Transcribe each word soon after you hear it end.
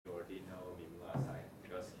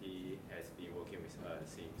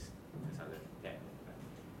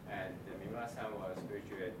Mimura-san was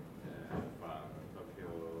graduate from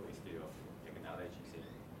Tokyo Institute of Technology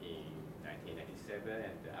in 1997,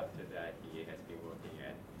 and after that he has been working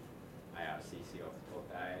at IRCC of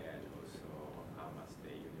Tokyo and also Yokohama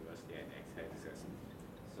State University and Higgs.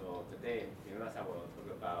 So today, Mimura-san will talk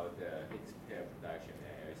about the Higgs pair production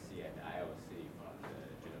at LHC and ILC from the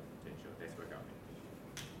general potential. Thanks for coming.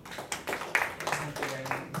 Thank you very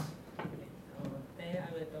much. Today I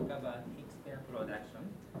will talk about Higgs pair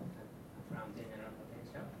production from general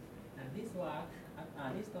potential. And this work,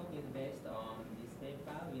 this talk is based on this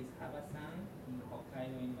paper with Haba-san in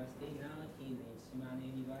Hokkaido University. Now he's in Shimane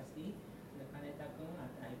University. The Kaneta-kun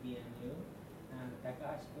at IBMU, and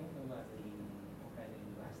Takahashi-kun who was in Hokkaido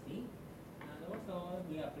University. And also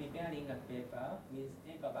we are preparing a paper with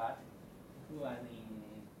Ekabat who was in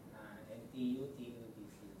NTU-CTP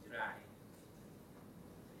this July.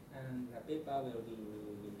 And the paper will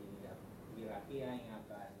appear in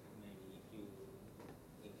about maybe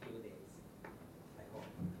in few days, I hope.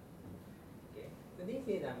 Okay. So this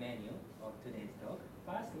is the menu of today's talk.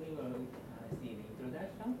 First, we will see the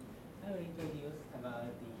introduction. I will introduce about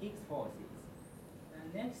the Higgs forces. And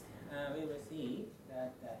next, we will see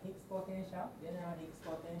that the Higgs potential, general Higgs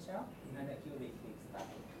potential, and the cubic Higgs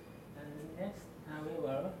packet. And next, we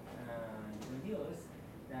will introduce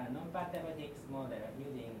the non-particle Higgs model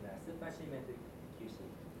using the supersymmetric QC.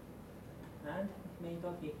 And main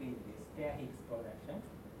topic is this pair Higgs production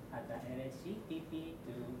at the LHC PP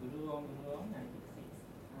to gluon and Higgs 6.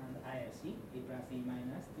 And ILC, E plus E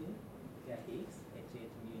minus to pair Higgs, HH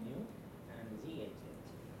mu and GHH.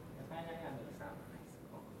 And finally, I will summarize.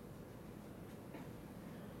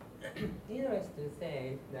 Needless to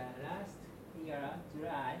say, the last year,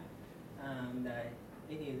 July,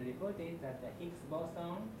 it is reported that the Higgs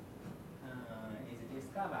boson is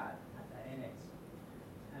discovered at the LHC.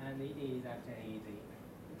 And it is actually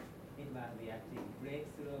it was the actual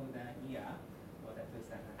breakthrough of the year for the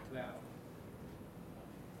 2012.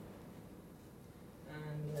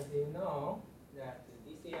 And as you know, that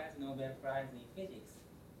this year's Nobel Prize in Physics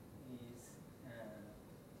is this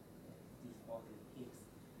forces Higgs,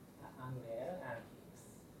 Angler and Higgs.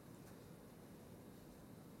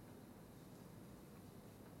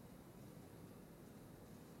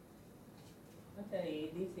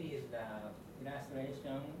 Actually, this is the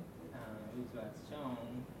illustration which was shown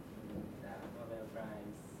in the Nobel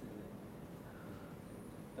Prize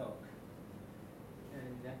talk.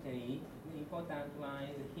 And actually, the important one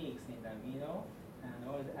is Higgs in the middle, and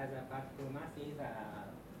all the other particle masses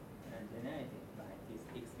are generated by this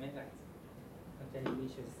Higgs mechanism. Actually, we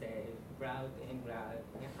should say Angular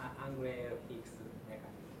Higgs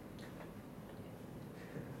mechanism.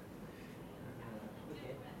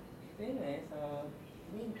 Okay. So anyway, so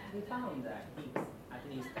we found that Higgs, at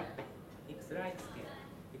least Higgs-like scale,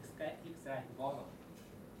 Higgs-like boson.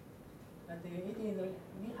 But we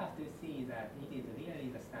have to see that it is really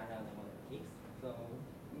the standard model Higgs. So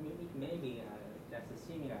it may be just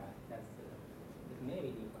similar, it may be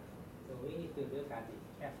different. So we need to look at it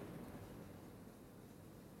carefully.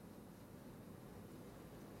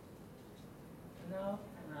 Now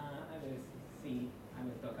I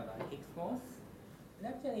will talk about Higgs force. And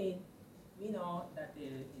actually, we know that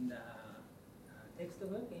in the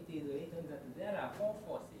textbook it is written that there are 4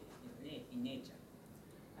 forces in nature.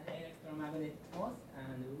 An electromagnetic force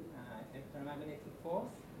and electromagnetic force,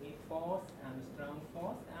 weak force and strong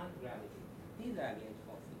force, and gravity. These are gauge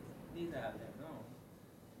forces. These are well known.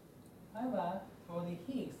 However, for the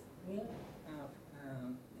Higgs, we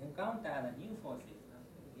encounter the new forces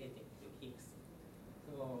related to Higgs.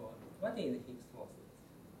 So, what is Higgs forces?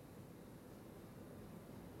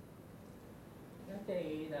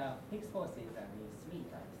 Actually, the Higgs forces are these 3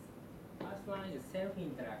 types. First one is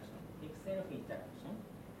self-interaction, Higgs self-interaction.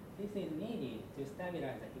 This is needed to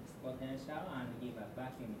stabilize the Higgs potential and give a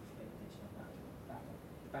vacuum expectation value.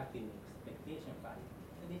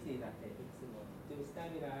 So this is actually Higgs boson. To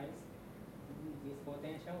stabilize this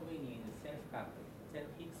potential, we need self-coupling,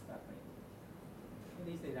 self-Higgs coupling. So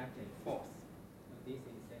this is actually force. So this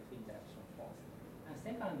is self-interaction force. And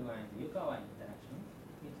second one is Yukawa interaction,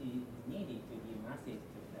 which is needed to give masses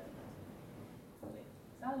to the okay.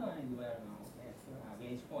 Third one is well known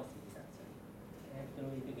gauge forces actually.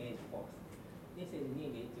 Electrolytic gauge force. This is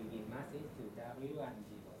needed to give masses to W and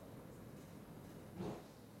G bosons.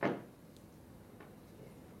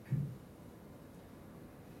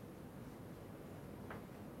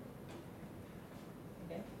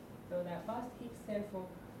 Okay. So the first Higgs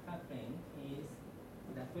self-coupling is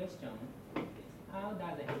the question is how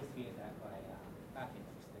does the Higgs field acquire vacuum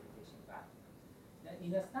expectation value?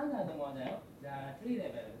 In the standard model, the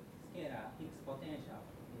 3-level scalar Higgs potential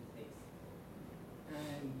is this.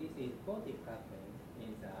 And this is positive coupling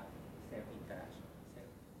is a self-interaction,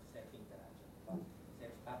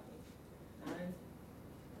 self-coupling.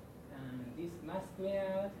 And this mass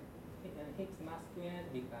squared, Higgs mass squared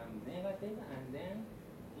becomes negative, and then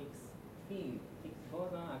Higgs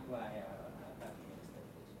boson acquire coupling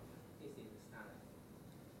expectation. This is standard.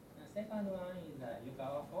 The second one is the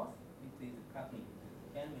Yukihiro force, which is coupling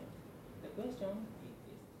experiment. The question is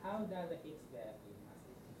this: how does the Higgs bear with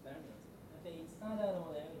massive experiments? In standard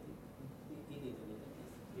model, it is written this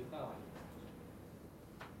Yukihiro interaction.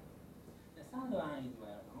 The third one is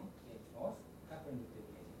well known, gauge force, coupling to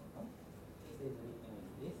gauge photon. This is written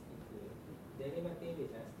with this. Derivative is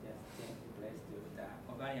just change place to the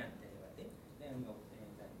covariant derivative. Then we obtain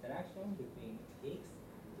the interaction between Higgs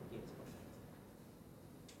and gauge photon.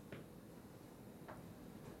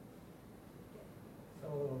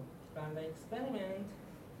 So from the experiment,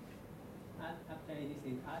 actually this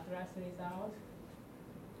is Atlas result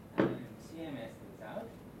and CMS result.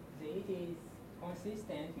 So it is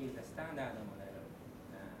consistent with the standard model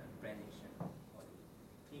prediction for the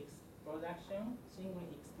Higgs production, single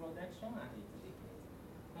Higgs production, and its decay.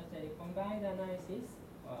 Actually, combined analysis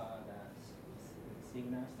for the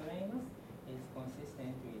signal strength is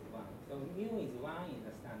consistent with 1. So mu is 1 in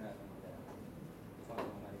the standard model for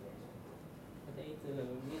normalization. But it's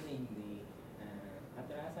within the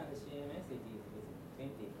Atlas and CMS, it is within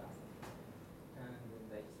 20%. And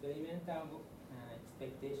the experimental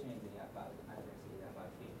expectation is about, Atlas is about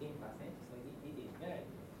 15%. So it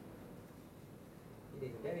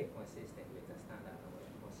is very consistent with the standard model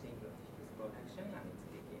for single Higgs production and its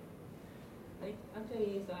decay.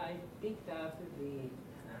 Actually, so I picked up the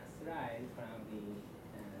slide from the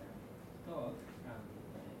talk from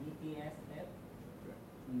EPSF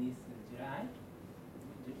in this July.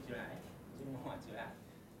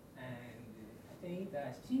 And actually, the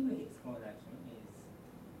single Higgs production is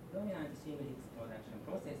dominant single Higgs production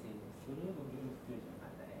process is through group fusion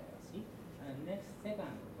at the LHC. And next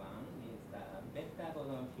second one is the vector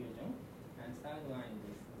boson fusion, and third one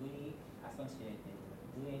is V associated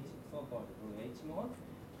VH, so-called VH mode,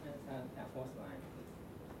 and fourth one is this.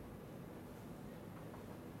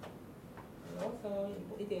 And also,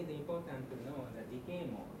 it is important to know the decay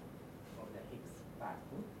mode of the Higgs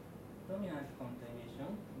particle. Dominant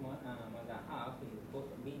contribution, more than half, is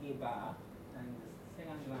both BB bar, and the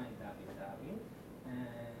second one is WW,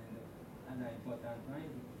 and another important one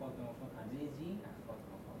is photon GG and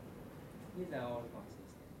photon photon. These are all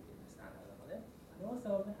consistent with the standard model. And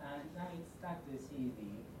also, now it's start to see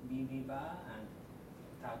the BB bar and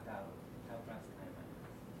tau plus time.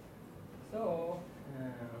 So,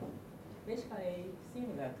 basically, it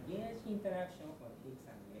seems that gauge interaction for Higgs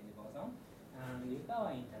and gauge boson, and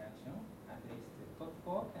Yukihiro interaction, at least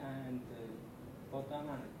Topco and photon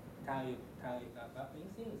and tau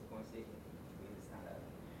coupling is consistent with the standard.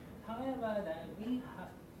 However, we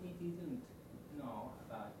didn't know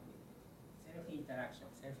about self-interaction,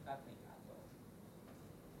 self-coupling at all.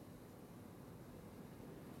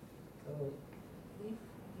 So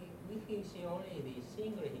if you see only the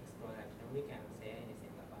single Higgs production, we cannot say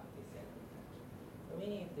anything about the self-interaction. So we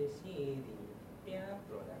need to see the pair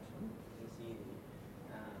production to see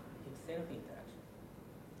the Higgs self-interaction.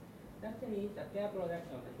 Actually, the pair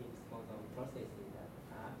production of the Higgs boson processes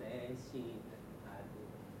at the LHC at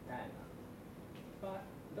Taiwan. But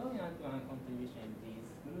dominant one contribution is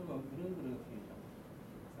group fusion.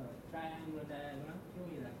 So triangle diagram, Q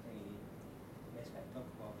is actually basically top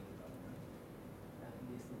coping dominant. And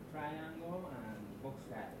this triangle and box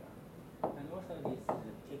diagram. And also this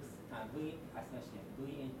Higgs V associated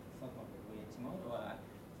V, so-called VH mode, or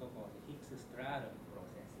so-called Higgs straddle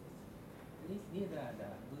processes. These are the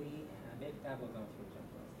V vector boson fusion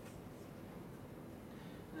processes.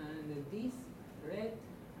 And this red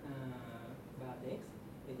vertex,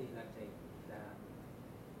 it is actually the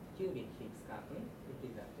cubic Higgs coupling, it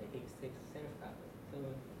is actually Higgs self-coupling. So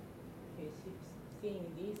seeing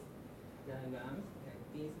these diagrams,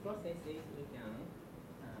 these processes, we can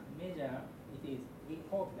measure, we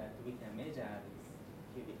hope that we can measure this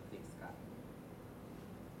cubic Higgs coupling.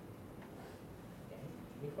 Okay.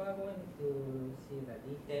 Before going to see the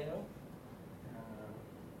detail,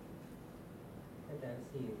 let us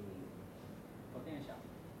see the potential,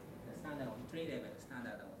 the standard three-level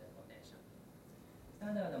standard model potential.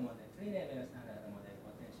 Three-level standard model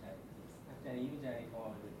potential is actually usually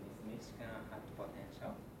called this Mexican hat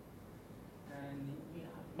potential. And we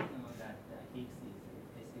know that Higgs is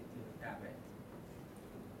SU2 tablet.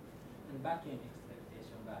 And vacuum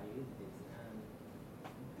expectation value is this, and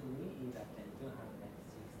V is actually 264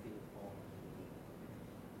 dB.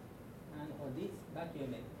 And for this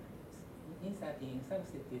vacuum, inside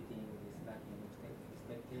substituting this vacuum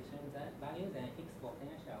expectation value, then Higgs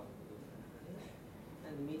potential will be different.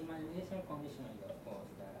 And the minimization condition is, of course,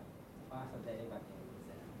 the first derivative is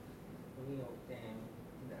we obtain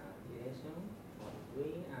the relation of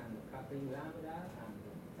V and coupling lambda and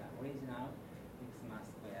the original Higgs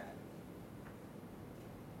mass squared.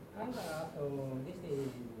 And so this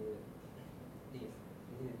is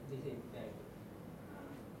very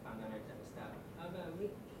fundamental stuff.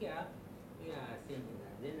 Here we are seeing the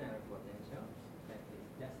general potential, that is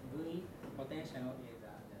just V potential is the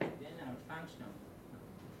general function of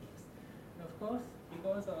Higgs. Of course,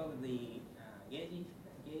 because of the gauge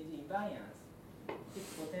invariance, this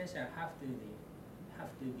potential have to be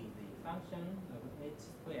the function of h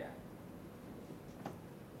squared.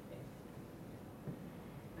 Okay.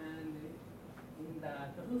 And in the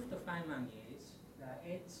 't Hooft-Feynman gauge, the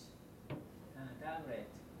h doublet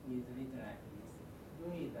is written like this.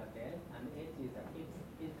 V is the bell and h is the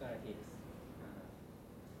physical Higgs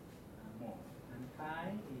mode. And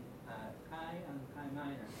chi and chi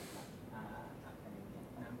minus actually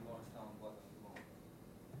numbers on bottom mode.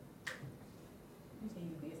 Using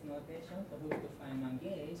this notation to Hooft-Feynman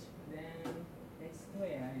gauge, then h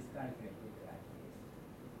square is calculated like this.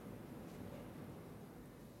 Okay.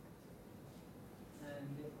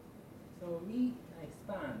 And so we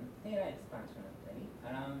expand Taylor expansion actually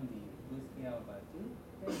around the V square over 2,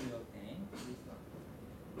 then we obtain this one.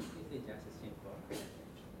 This is just a simple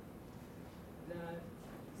extension. The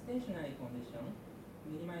stationary condition,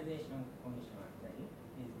 minimization condition actually,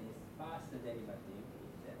 is this first derivative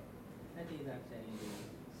itself. That is actually the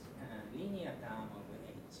linear term of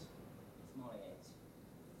h, small h,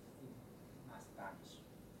 mass vanish.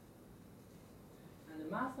 And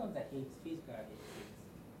the mass of the Higgs, physical Higgs,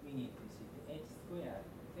 we need to see the h squared.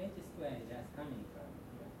 The h squared is just coming from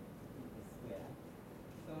here, this square.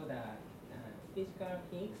 So the physical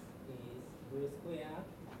Higgs is V squared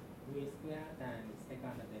times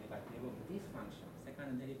second derivative of this function,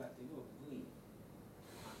 second derivative of V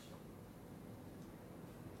function.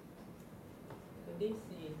 So this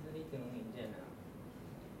is written in general,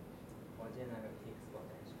 for general Higgs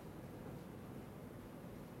potential.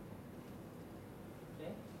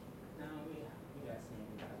 Okay? Now we are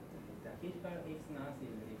seeing that the physical Higgs mass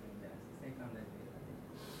is written as second derivative.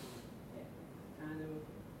 Okay. And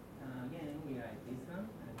again, we write this one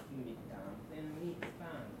and cubic term. Then we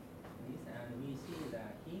expand this and we see the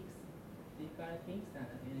Higgs, physical Higgs and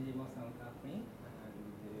energy boson coupling and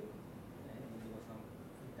energy boson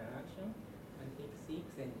interaction, and Higgs 6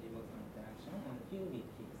 energy boson interaction, and cubic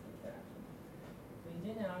Higgs interaction. So in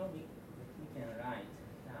general, we can write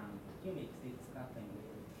cubic 6 coupling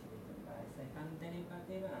is written by second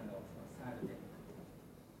derivative and also third derivative.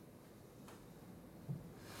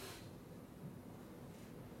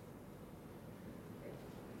 Okay.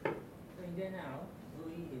 So in general, V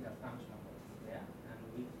is a function of square, and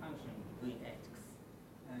we function Vx,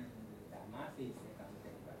 and the mass is second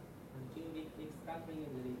derivative. And cubic Higgs coupling is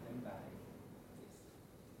written by this.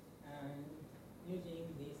 And using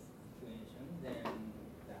this equation, then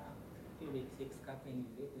the cubic 6 coupling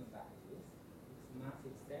is written by this. Its mass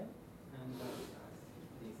itself, and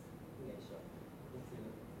this ratio. This is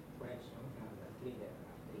a correction from the 3 level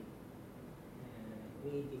actually.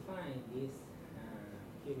 We define this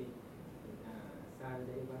cubic third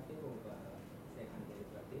derivative over second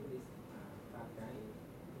derivative. This factor is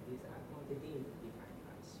this quantity is defined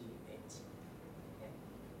by CH. Okay.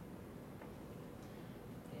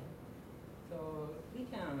 Okay. So we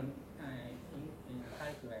can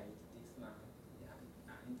calculate this one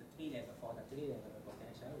into 3 level for the 3 level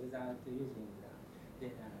potential without using the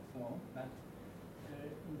general form. But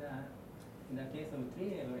in the case of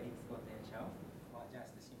 3 level Higgs potential, or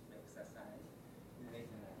just a simple exercise,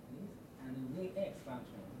 written like this, and Vx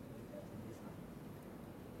function is this one.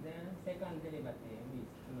 Then second derivative is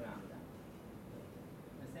 2 lambda.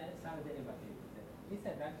 The third derivative is 0. This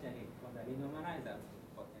is actually for the renormalizer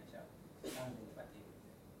potential. Third derivative is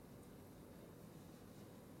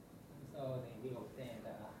 0. So then we obtain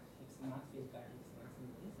the Higgs mass, physical Higgs mass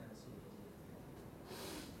in this and CH.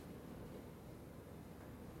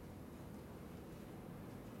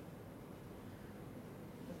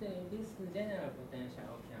 So this general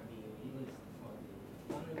potential can be used for the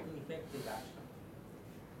one-to effective action.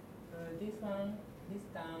 So these terms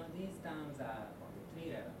are for the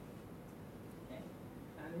 3 level. Okay?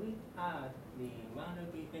 And we add the one-to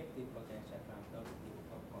effective potential from top to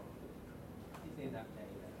top. This is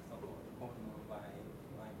actually the so-called Coulomb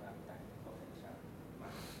Y-bar type potential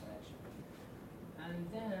mass correction. And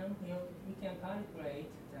then we can calculate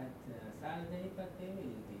that third derivative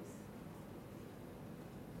is this.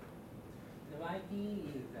 the YP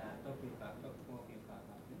is the top Yukawa copy.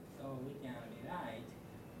 So we can rewrite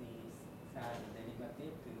this third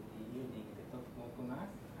derivative to be using the top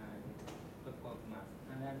mass and top mass.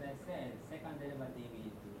 And as I said, second derivative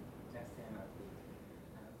is just same as the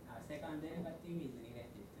second derivative is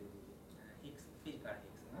related to Higgs, physical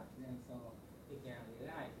Higgs. No? Then so we can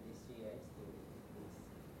rewrite this CH to this.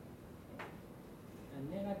 And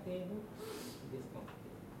negative this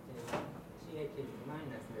quantity. CH is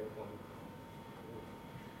minus 0.2.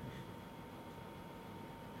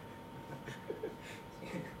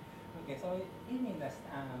 Okay, so using the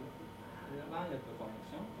one-loop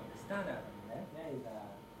connection for the standard model, there is a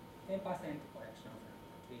 10% correction from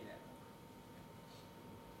the tree level.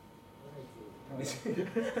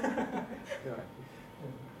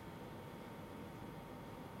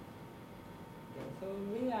 Okay, so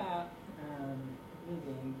we are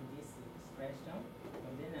using this expression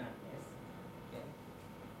for general case. Okay.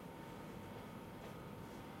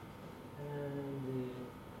 And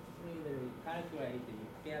we will calculate the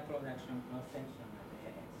pair production cross section at the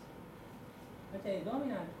LHC. Actually,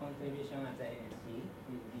 dominant contribution at the LHC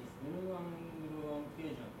is this gluon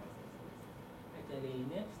fusion processes. Actually,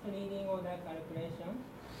 next leading order calculation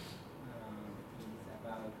is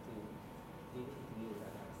about it gives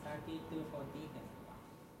about 30 to 40 tenths.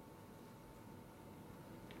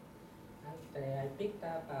 Actually, I picked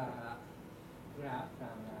up a graph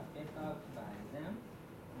from a paper by them,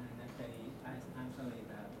 and actually, I'm sorry,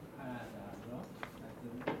 the colors are wrong, but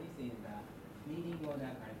this is the leading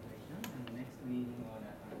order calculation, and next leading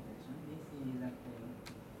order calculation. This is actually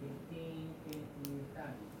 15, 20,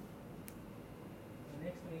 30. The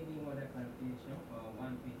next leading order calculation for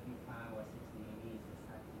 125 or 60 is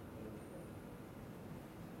 32.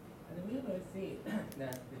 And we will see that the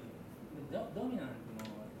dominant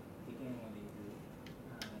mode became what is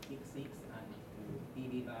X6 and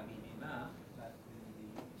BB bar, but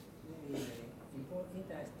the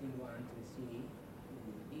interesting one to see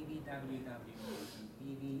is BBWW and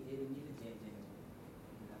BBLJJ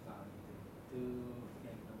is about 2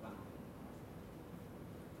 femtobarn.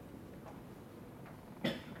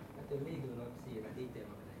 But we do not see the detail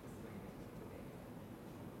of the experiment today.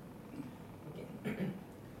 Okay.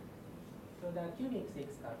 So the cubic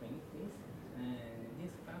 6 coupling is, and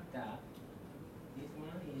this factor, this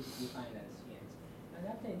one is defined as CH. And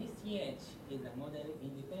actually this CH is a model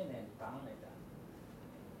independent parameter.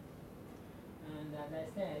 And as I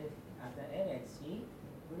said, at the LHC,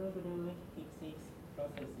 blue Higgs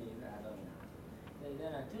processes are dominant. So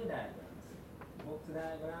there are two diagrams, box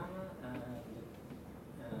diagram and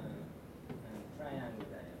triangle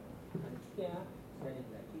diagram. And here, there is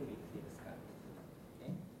a cubic 6 cut.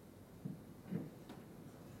 Okay?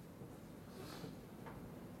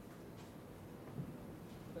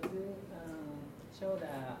 So to show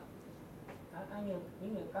the, we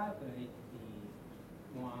will calculate the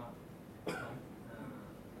more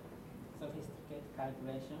sophisticated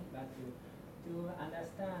calculation, but to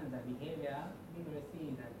understand the behavior, we will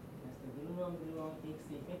see that just the gluon Higgs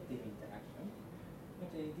effective interaction.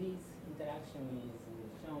 Actually, this interaction is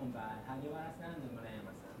shown by Hagiwara-san and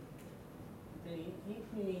Murayama-san. If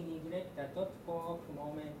we neglect the top fork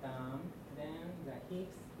momentum, then the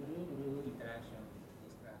Higgs blue interaction is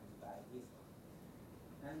described by this one.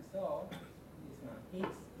 And so, this one,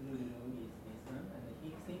 Higgs blue is this one, and the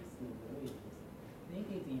Higgs 6 blue is this one. It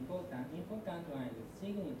is important. Important one is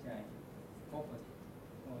signature opposite.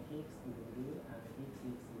 So Higgs blue and Higgs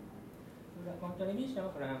 6 blue. So the contribution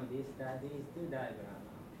from these two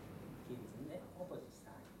diagrams gives the opposite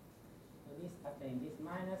side. So this this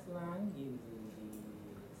minus one gives this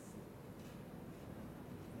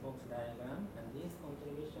box diagram, and this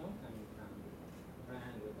contribution coming from the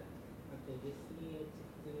triangle diagram. Okay, this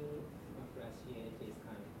CH2 plus CH is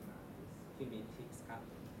coming from this cubic 6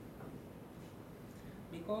 coupling.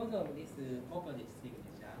 Because of this opposite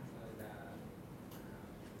signature, so the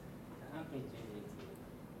amplitude is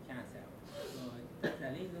cancelled. So that's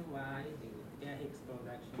the reason why the pair Higgs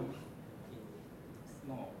production is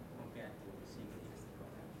small compared to the single Higgs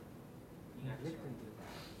production.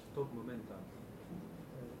 Top momentum.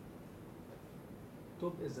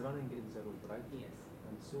 Top is running in the loop, right? Yes.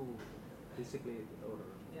 And so basically, or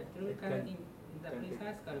yeah, through in the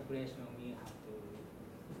precise calculation, we have to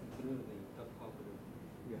prove the top fork loop.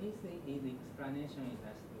 Yeah. This is the explanation is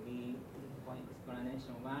just for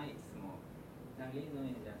explanation why it's small. The reason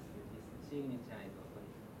is just this signature is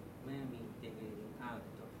opposite when we integrating out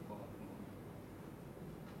the top fork moment.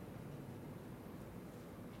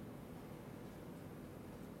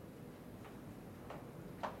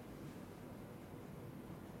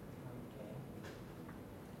 Okay.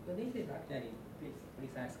 So this is actually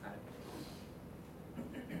precise calculation.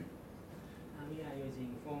 we are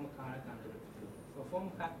using form character group 2. So form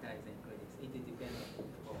factor is included. It depends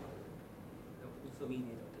on so we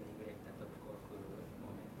need to neglect the top quark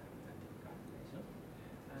momentum calculation.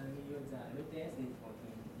 And we use the root S is 14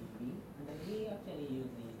 dB. And then we actually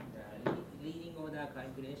use the leading order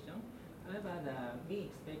calculation. However,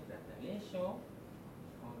 we expect that the ratio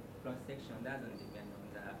of cross section doesn't depend on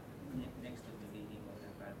the next to the leading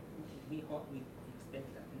order calculation. We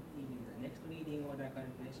expect that even the next leading order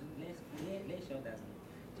calculation ratio doesn't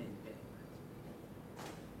change very much.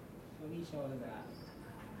 So we show the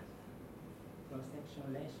cross section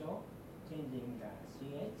ratio changing the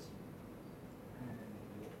CH and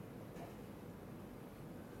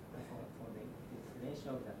for this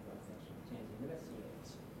ratio of the cross section changing the CH.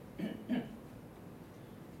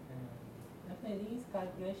 After these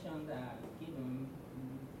calculations are given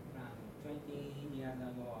from 20 years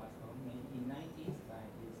ago or so, in 90s by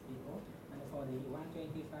these people, and for the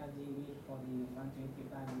 125 GB, for the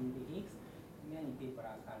 125 GB Higgs, many people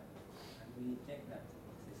are calculating, and we check that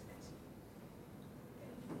consistency.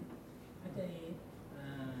 Actually,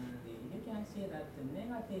 you can see that the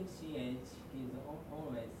negative CH is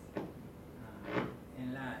always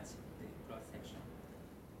enlarged the cross section.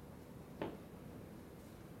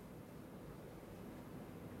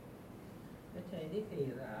 Actually, this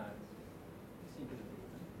is simple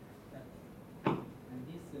reason. And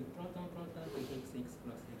this proton-proton to Higgs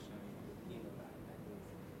cross section is given by this.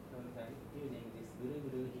 So that using this blue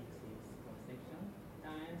Higgs cross section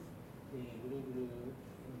times the blue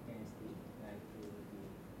intensity, like the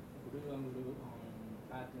blue on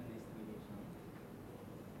pattern distribution.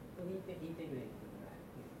 So we integrate that.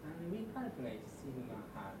 And we calculate sigma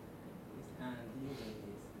hat and using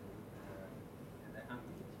this the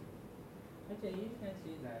amplitude. Actually, you can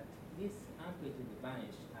see that this amplitude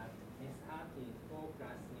vanished at S hat is 4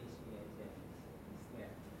 plus 3 CHF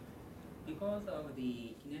squared. Because of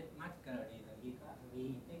the kinematical reason, we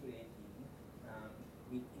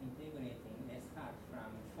integrating S hat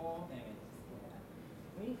from 4 mh squared.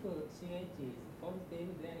 If CH is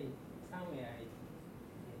positive, then somewhere it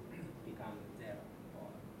becomes 0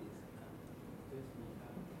 for this. Excuse me,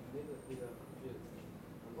 a little bit confused.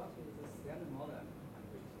 What is the standard model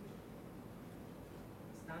amplitude?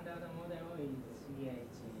 Standard model is CH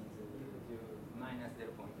is minus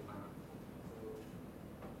 0.1. So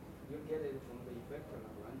you get it from the effector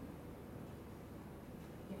one.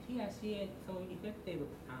 Here CH, so effective,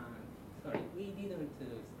 sorry, we didn't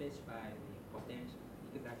specify the potential,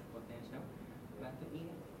 exact potential, but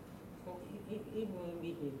even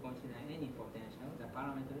if we consider any potential, the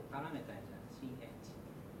parameter is CH.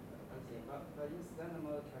 Okay, but in standard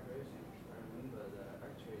model calculation, I remember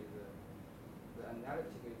actually the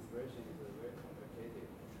analytic expression is very complicated.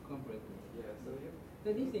 Completely. Yeah, so you.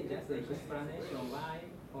 So this is just an explanation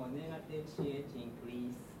why for negative CH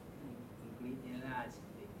enlarge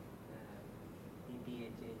the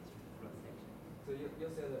PPHH cross section. So you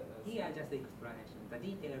said Here just explanation. The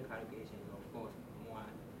detailed calculation is of course more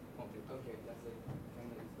complicated. okay, that's it.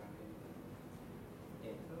 Can you explain it?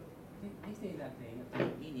 Okay, so this is actually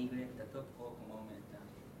we neglect the top quark momentum.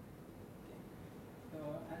 Okay.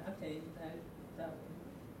 So actually,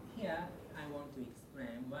 here I want to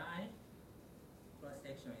explain why cross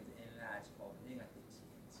section is enlarged of negative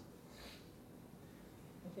CH.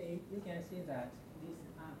 Okay, you can see that this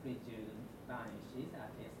amplitude vanishes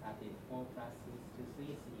at S hat is 4 plus 3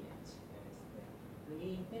 CH squared. So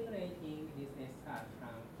we integrating this S hat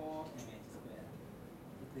from 4 mh squared.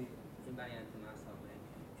 It's the invariant mass of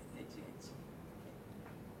HH.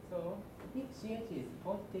 So if CH is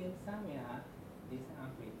positive somewhere, this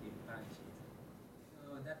amplitude vanishes.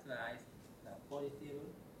 So that's why the positive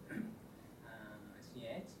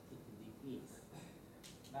CH it decreases.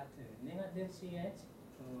 But negative CH,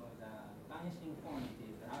 so the vanishing point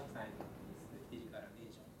is outside of this physical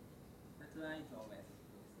region. That's why it's always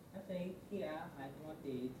decreases. Actually, here I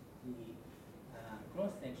plotted the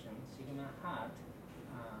cross section sigma hat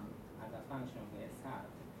as a function of S hat.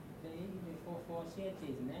 For CH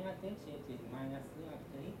is negative, CH is minus 3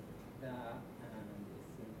 actually.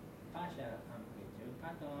 This partial amplitude,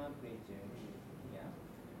 pattern amplitude is here.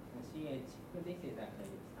 And CH, so this is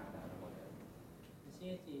actually the standard model. The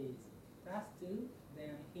CH is plus 2,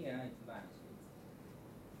 then here it vanishes.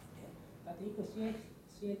 Okay. But if CH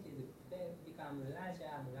is become larger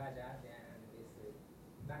and larger, then this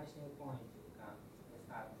vanishing point becomes S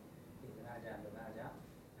hat is larger and larger.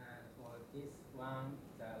 And for this one,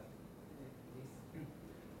 this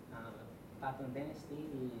pattern density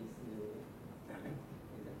is actually,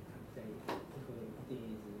 if it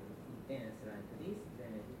is intense like this,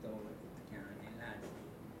 then it can enlarge the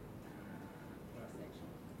cross section.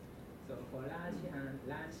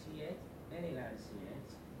 large CH, very large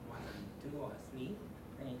CH, 1 and 2 or 3,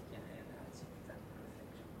 then it can enlarge that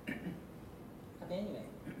cross-section. But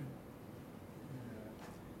anyway,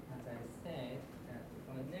 as I said, that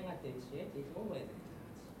for negative CH, it's always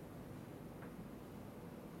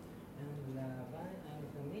enlarged. And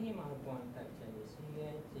the minimal point actually,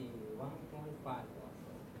 CH is 1.5 or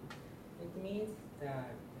so. It means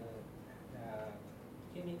that the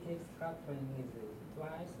cubic Higgs coupling is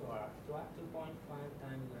twice or 2.5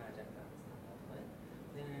 times larger than standard one.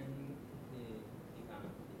 Then it is the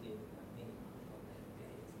minimum for the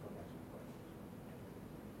Higgs production coefficient.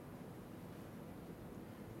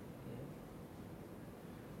 Okay.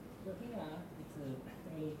 So here I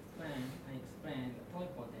explain the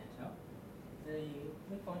point potential.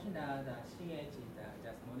 We consider the CH is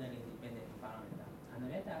just modeling dependent parameter. And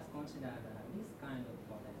let us consider this kind of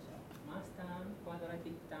potential. Mass term,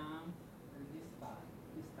 quadratic term, and this part,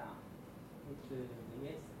 this term.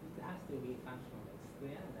 It has to be function of x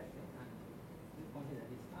squared, as I said, and we consider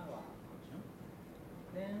this power function.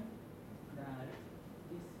 Then the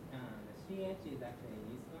CH is actually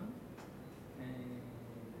this one. And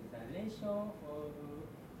the ratio of,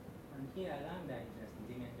 and here lambda is just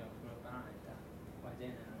dimension flow parameter for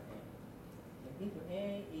general A. If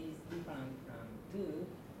A is different from 2,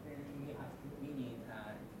 then we need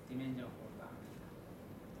a dimension flow parameter.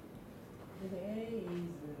 If A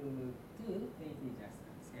is 2, then it is just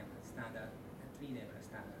same as standard, 3-level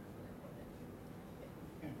standard potential.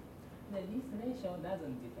 Then this ratio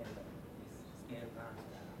doesn't depend on this scale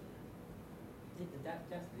parameter. It just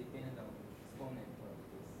depends on the exponent of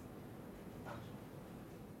this function,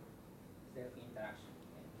 self-interaction.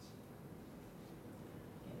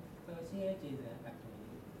 So CH is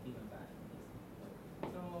actually given by this.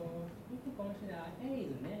 So if you consider A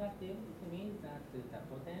is negative, it means that the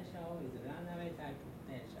potential is runaway type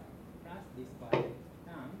potential plus this quadratic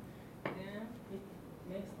term. Then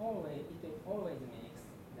it always makes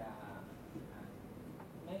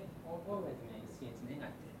CH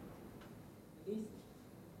negative.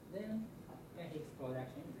 Then the Higgs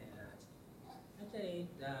production is enlarged. Actually,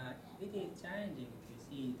 it is challenging to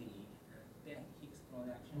see the Higgs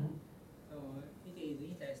production. So it is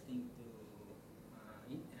interesting to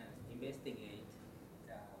investigate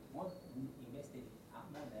the model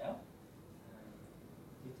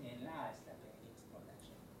which enlarges the Higgs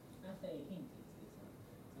production. Actually, hint is this one.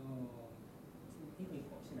 So if we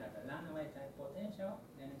consider the runaway type potential,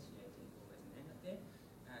 then CH is always negative,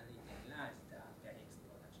 and it enlarges the Higgs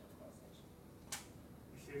production cross-section.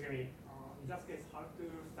 Excuse me, in that case, how to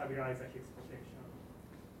stabilize the Higgs potential?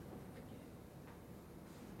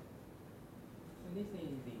 So this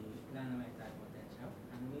is the runaway type potential,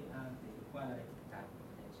 and we have the quadratic type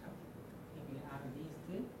potential. If we add these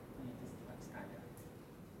two, then it is stabilized.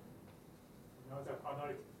 Now the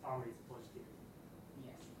quadratic term is positive.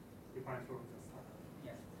 Yes. Different from the standard.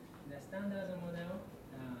 Yes. The standard model,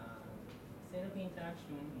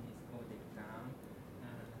 self-interaction is positive term,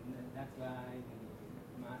 and that's why we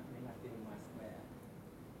negative mass square.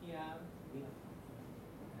 Here we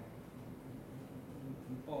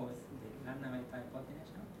impose the runaway type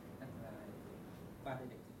potential. That's why the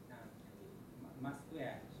quadratic term can be mass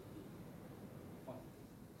square should be positive.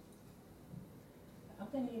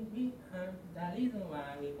 Actually, the reason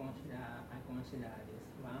why I consider this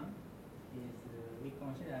one is we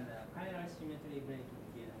consider the chiral symmetry breaking to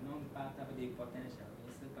be a non-perturbative potential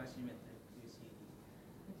in supersymmetric QCD.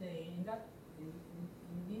 Actually,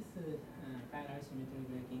 in this chiral symmetry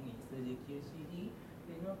breaking in 3D QCD,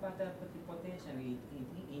 the non-perturbative potential is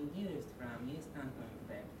induced from instanton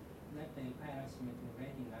effect. Actually, chiral symmetry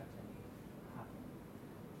breaking actually happens.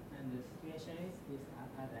 And the situation is this,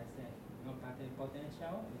 as I said, non-perturbative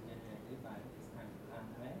potential is generated by this kind of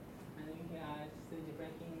runaway. And if you add 3D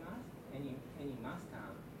breaking mass, any mass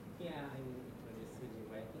term, here I will introduce 3D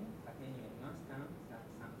breaking, but anyway, mass term, that's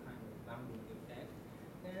some kind of bumping effect,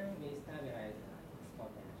 then we stabilize this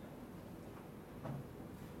potential.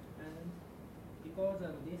 And because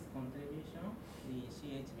of this contribution, the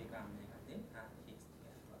CH becomes negative and Higgs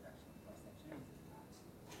production cross-section is large.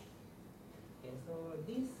 Okay, so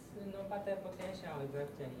this non-perturbative potential is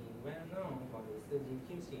actually well known for the 3D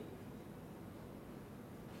QCD.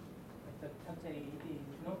 Actually, it is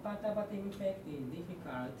non-perturbative effect is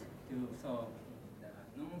difficult to solve in the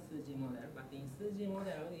non-3D model, but in 3D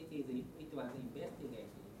model it was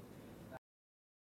investigated